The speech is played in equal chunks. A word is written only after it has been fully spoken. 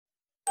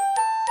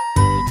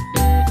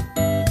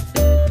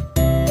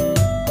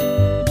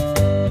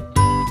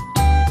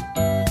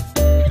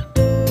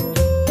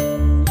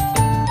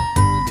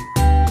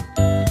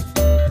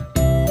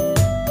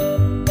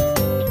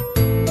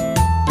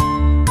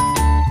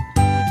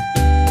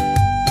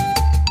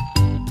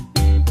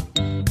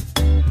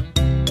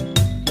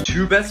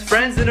best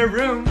friends in a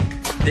room.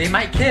 They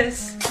might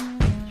kiss.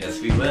 Yes,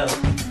 we will.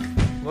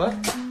 What?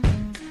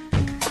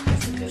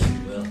 Yes, we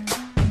will.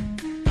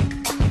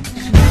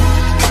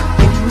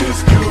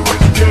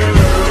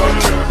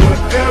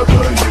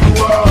 Whatever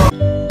you are.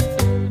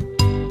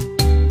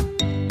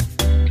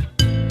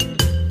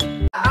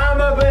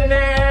 I'm a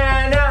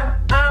banana.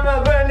 I'm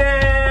a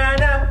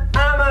banana.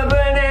 I'm a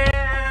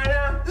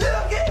banana.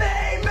 Look at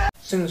me, man.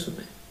 Sing this with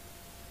me.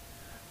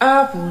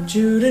 I want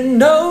you to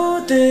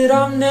know that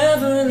I'm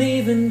never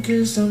leaving,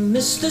 'cause I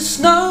miss the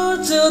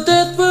snow till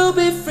death will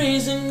be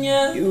freezing,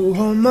 yeah. You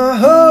hold my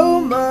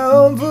home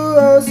for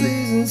all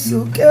seasons.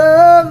 So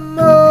come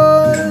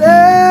on,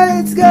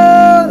 let's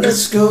go.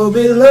 Let's go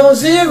below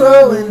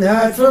zero and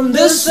hide from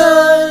the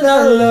sun.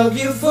 I'll love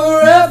you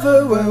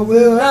forever, where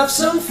we'll have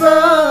some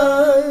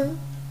fun.